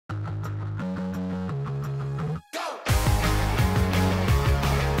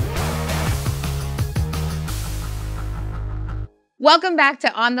Welcome back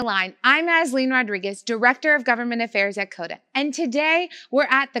to On the Line. I'm Asleen Rodriguez, Director of Government Affairs at CODA. And today we're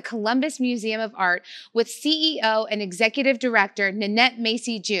at the Columbus Museum of Art with CEO and Executive Director Nanette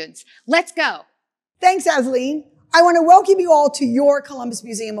Macy-Junes. Let's go. Thanks, Asleen. I want to welcome you all to your Columbus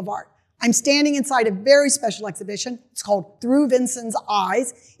Museum of Art. I'm standing inside a very special exhibition. It's called Through Vincent's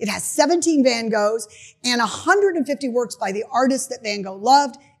Eyes. It has 17 Van Goghs and 150 works by the artists that Van Gogh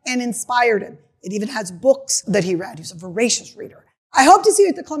loved and inspired him. It even has books that he read. He was a voracious reader. I hope to see you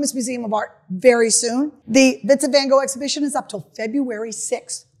at the Columbus Museum of Art very soon. The Vincent van Gogh exhibition is up till February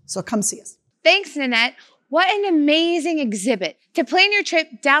 6th, so come see us. Thanks, Nanette. What an amazing exhibit. To plan your trip,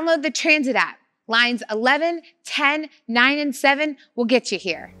 download the Transit app. Lines 11, 10, 9, and 7 will get you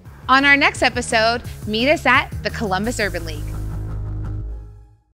here. On our next episode, meet us at the Columbus Urban League.